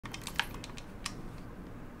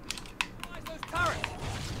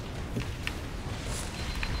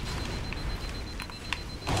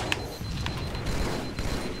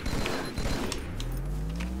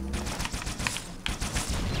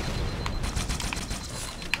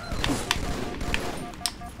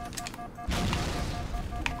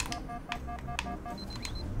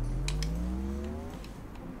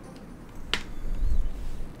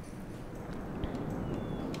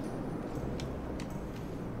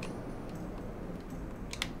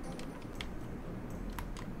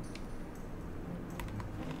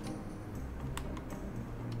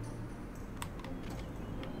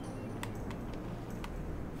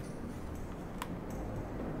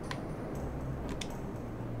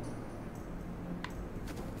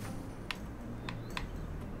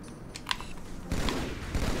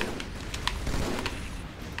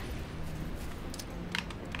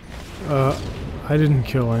I didn't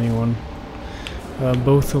kill anyone.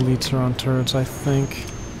 Both elites are on turrets, I think.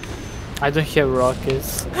 I don't have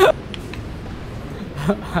rockets.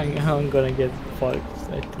 I'm gonna get fucked,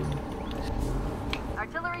 I think.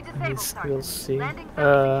 Artillery disabled, We'll Sergeant. see. Landing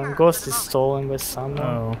zone secure Ghost at the is moment. stolen by someone.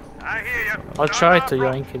 Oh. I hear you. I'll try to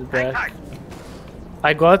yank it back.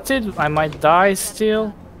 I got it. I might die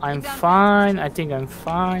still. I'm fine. I think I'm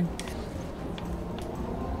fine.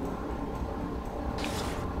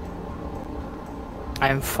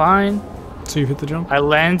 I'm fine. So you hit the jump? I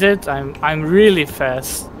landed. I'm really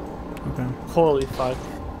fast. Okay. Holy fuck.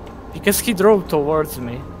 Because he drove towards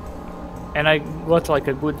me. And I got like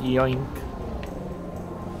a good yoink.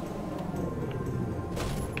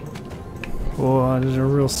 Well, there's a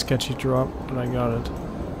real sketchy drop, but I got it.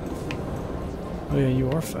 Oh yeah, you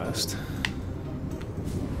are fast.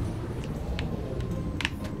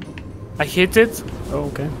 I hit it. Oh,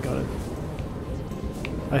 okay, got it.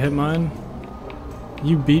 I hit mine.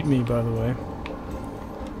 You beat me, by the way.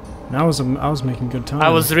 And I was making good time. I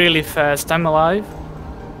was really fast. I'm alive.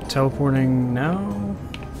 Teleporting now.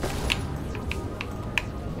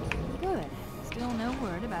 Good. Still no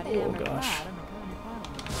word about Oh, Amber gosh. Cloud and the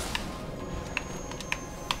Covenant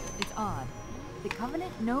Battle. It's odd. The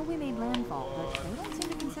Covenant know we made landfall, but they don't seem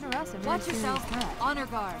to consider us a very serious threat. Honor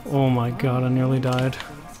guard. Oh my god, I nearly died.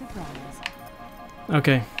 Big surprise.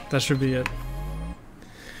 Okay, that should be it.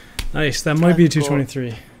 Nice, that might be a Cool.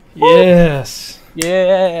 223. Yes!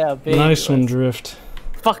 Yeah, baby. Nice one, Drift.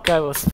 Fuck, I was